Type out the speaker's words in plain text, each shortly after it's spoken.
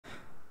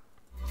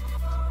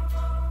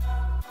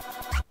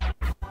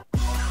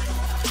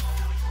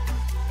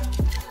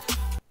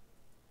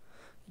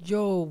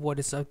Yo, what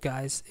is up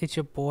guys? It's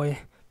your boy,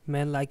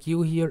 Man Like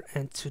You here,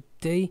 and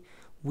today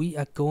we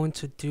are going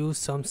to do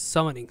some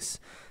summonings.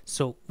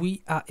 So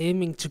we are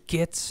aiming to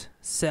get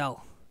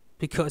Cell,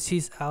 because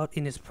he's out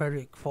in his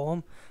perfect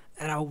form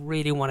and I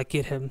really want to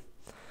get him.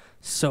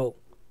 So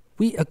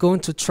we are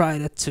going to try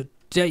that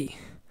today.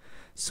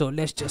 So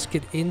let's just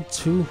get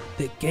into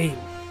the game.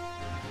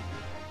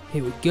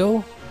 Here we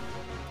go.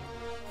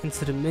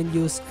 Into the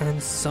menus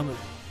and summon.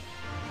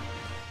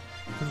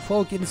 Before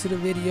we get into the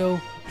video,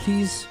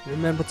 please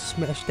remember to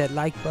smash that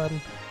like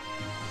button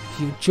if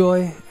you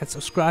enjoy, and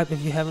subscribe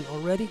if you haven't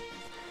already.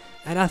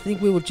 And I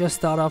think we will just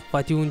start off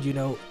by doing,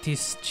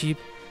 these cheap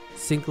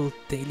single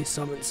daily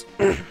summons.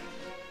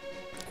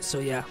 So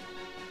yeah,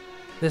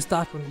 let's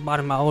start from the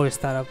bottom. I always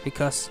start up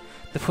because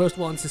the first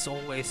ones is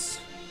always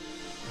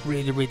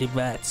really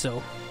bad.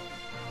 So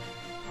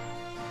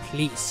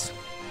please,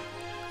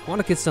 I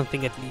want to get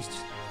something at least.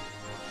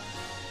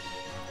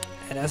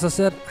 And as I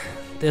said,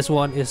 this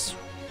one is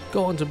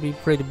going to be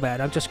pretty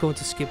bad. I'm just going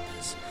to skip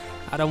this.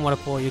 I don't want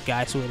to bore you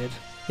guys with it.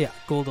 Yeah,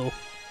 Goldo.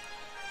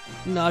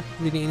 Not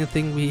really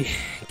anything we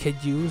can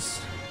use.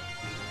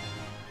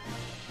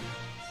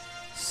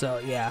 So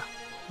yeah,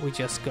 we're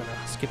just gonna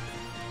skip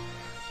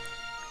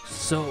it.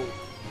 So,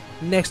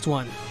 next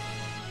one.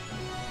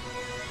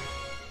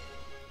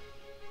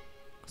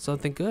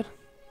 Something good?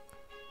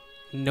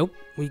 Nope,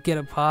 we get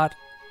a part,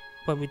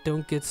 but we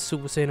don't get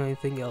Super Saiyan or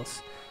anything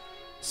else.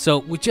 So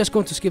we're just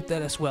going to skip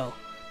that as well,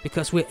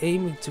 because we're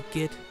aiming to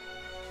get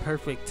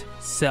perfect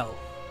Cell.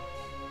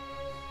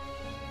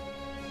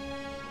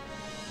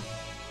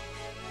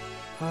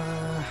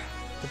 The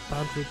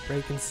boundary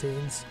breaking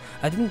scenes.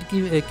 I didn't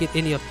get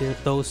any of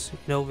those,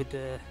 with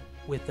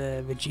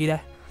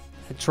Vegeta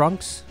and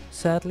Trunks,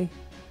 sadly,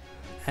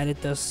 and it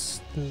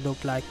doesn't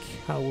look like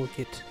I will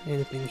get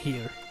anything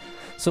here.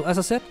 So as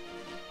I said,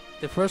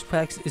 the first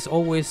packs is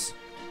always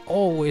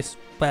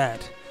bad,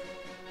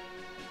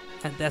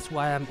 and that's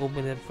why I'm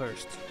opening it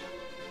first.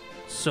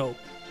 So,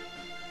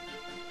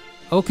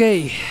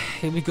 okay,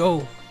 here we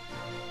go.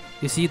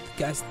 You see,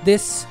 guys,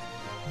 this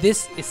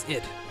is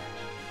it.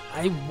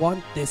 I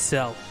want this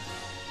Cell.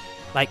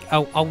 Like,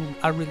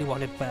 I really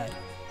want it bad.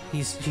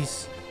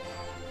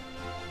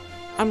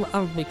 I'm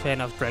a big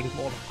fan of Dragon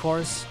Ball, of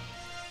course,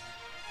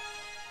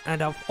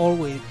 and I've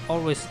always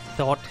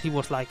thought he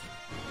was like,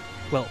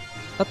 well,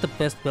 not the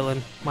best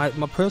villain. My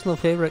personal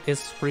favorite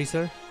is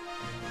Freezer,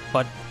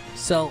 but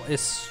Cell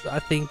is, I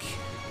think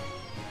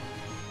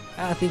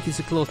he's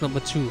a close number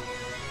 2. You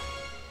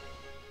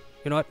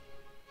know what?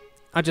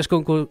 I'm just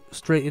gonna go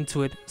straight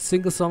into it.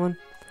 Single summon,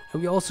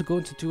 and we're also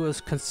going to do a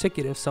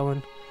consecutive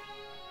summon,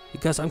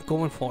 because I'm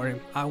going for him.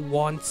 I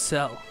want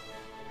Cell,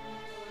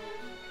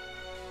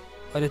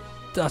 but it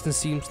doesn't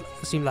seem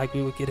like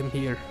we will get him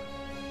here.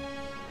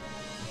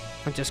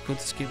 I'm just going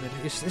to skip it.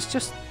 It's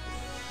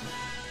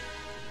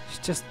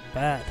just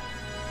bad.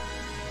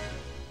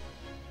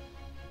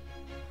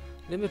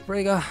 Limit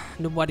Breaker,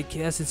 nobody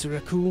cares, it's a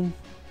raccoon.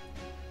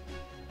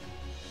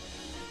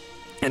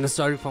 And I'm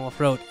sorry for my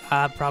throat,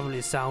 I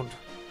probably sound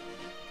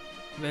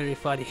very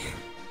funny.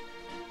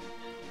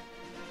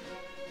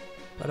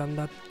 But I'm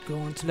not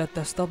going to let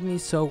that stop me,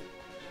 so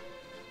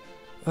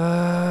you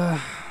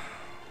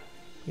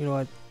know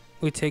what?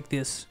 We take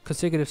this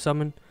consecutive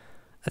summon,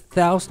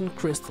 1,000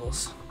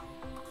 crystals.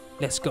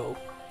 Let's go.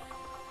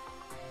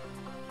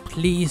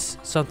 Please,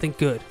 something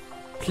good.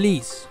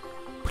 Please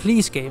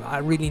game, I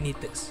really need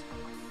this.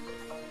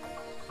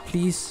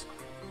 Please.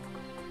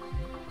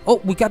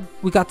 Oh, we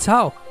got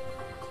Tao.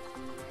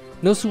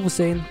 No Super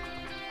Saiyan,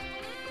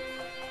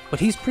 but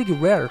he's pretty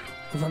rare,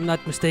 if I'm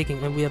not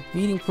mistaken, and we are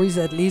beating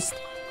Frieza at least.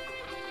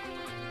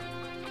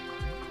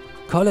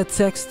 Color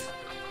text,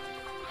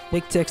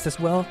 big text as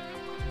well.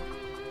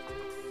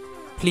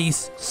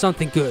 Please,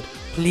 something good,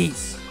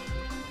 please.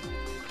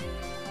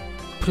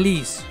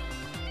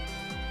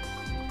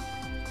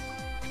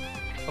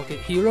 Okay,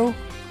 Hero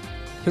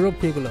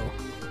Piccolo,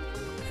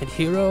 and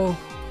Hero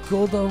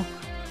Goldo,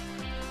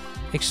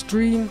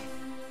 Extreme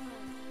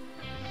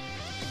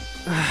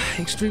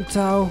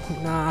Tao,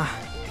 nah.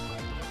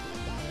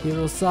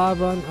 Hero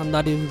Sabon, I'm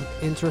not even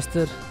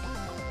interested.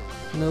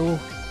 No.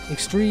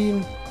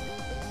 Extreme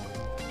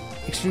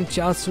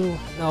Chaozu,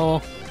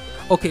 no.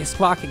 Okay,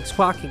 Sparking.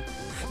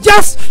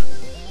 Yes!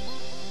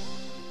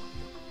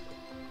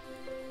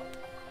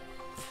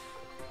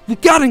 We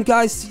got him,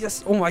 guys!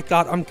 Yes! Oh my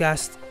god, I'm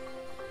gassed.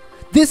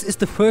 This is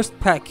the first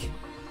pack.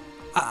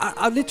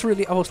 I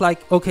literally, I was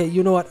like, okay,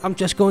 you know what? I'm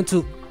just going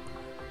to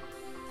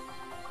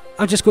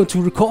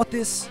record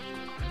this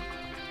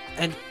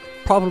and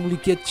probably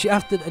get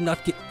shafted and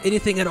not get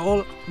anything at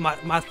all.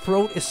 My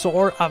throat is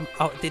sore. I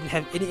didn't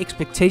have any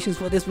expectations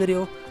for this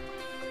video,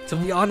 to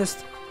be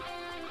honest.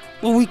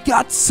 But we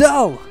got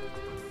Cell.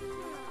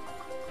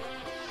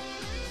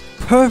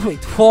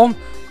 Perfect form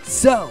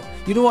Cell.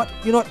 You know what?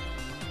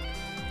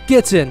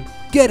 Get in.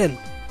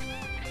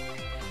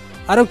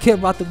 I don't care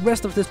about the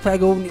rest of this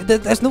pack.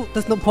 There's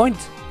no point.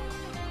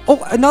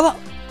 Oh, another.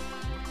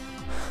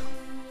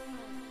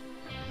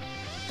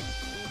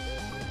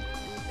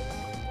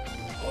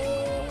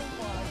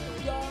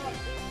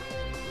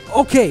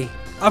 Okay,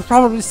 I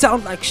probably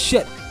sound like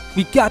shit.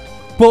 We got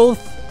both.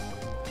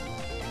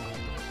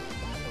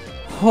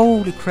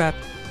 Holy crap.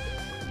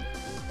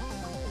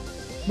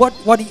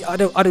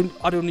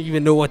 I don't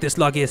even know what this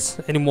luck is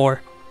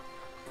anymore.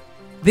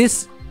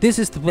 This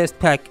is the best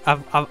pack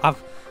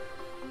I've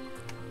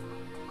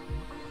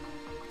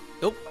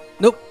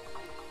Nope.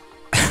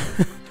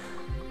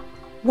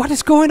 What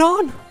is going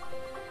on?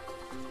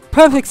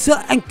 Perfect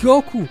Cell and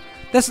Goku.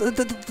 That's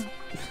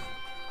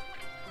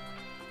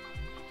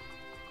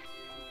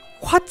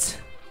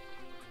what?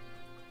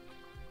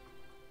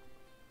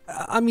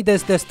 I mean,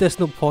 there's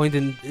no point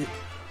in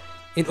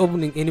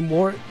opening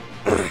anymore,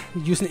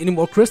 using any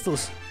more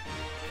crystals.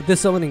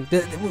 This summoning,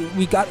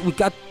 we got.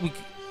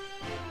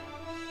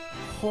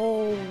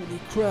 Holy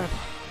crap!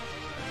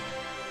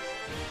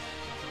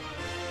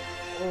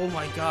 Oh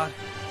my god!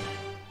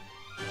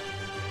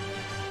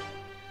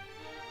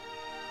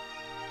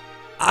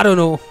 I don't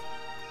know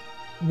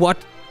what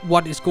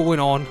is going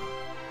on.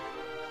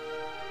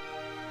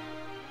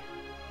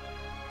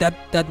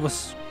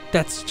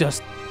 That's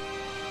just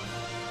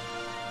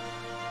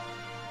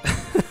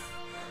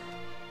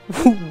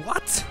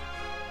what?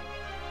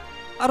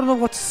 I don't know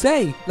what to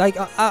say. Like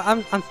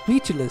I'm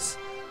speechless.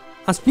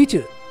 I'm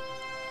speechless.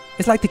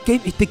 It's like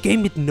the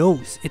game it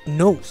knows. It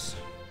knows.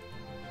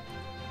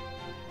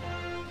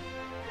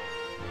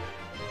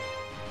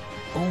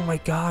 Oh my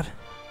god.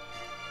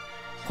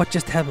 What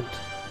just happened?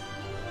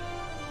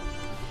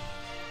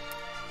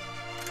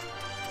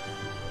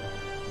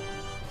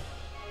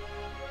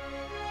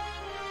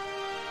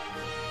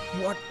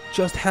 What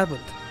just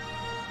happened?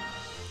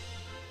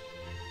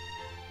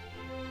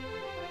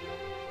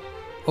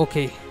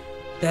 Okay,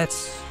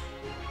 that's...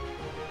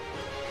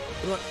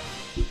 You know what?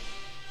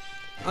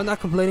 I'm not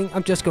complaining,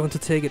 I'm just going to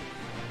take it.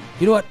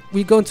 You know what?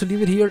 We're going to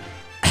leave it here.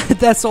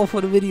 That's all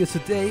for the video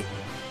today.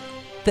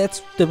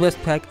 That's the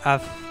best pack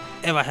I've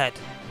ever had.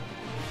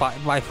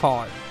 By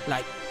far.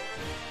 Like...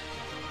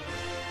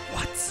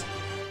 What?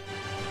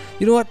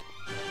 You know what?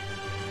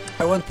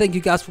 I want to thank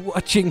you guys for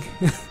watching.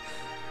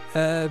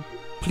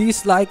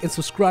 Please like and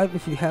subscribe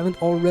if you haven't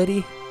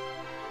already.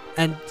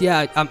 And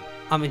yeah,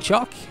 I'm in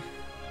shock.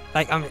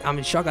 Like I'm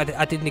in shock.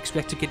 I didn't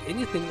expect to get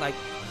anything like.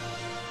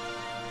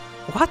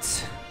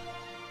 What?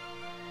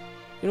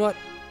 You know what?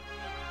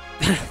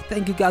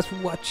 Thank you guys for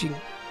watching.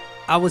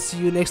 I will see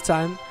you next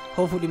time.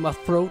 Hopefully my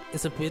throat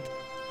is a bit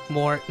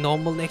more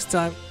normal next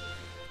time.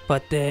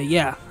 But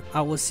yeah,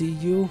 I will see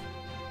you.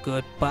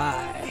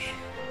 Goodbye.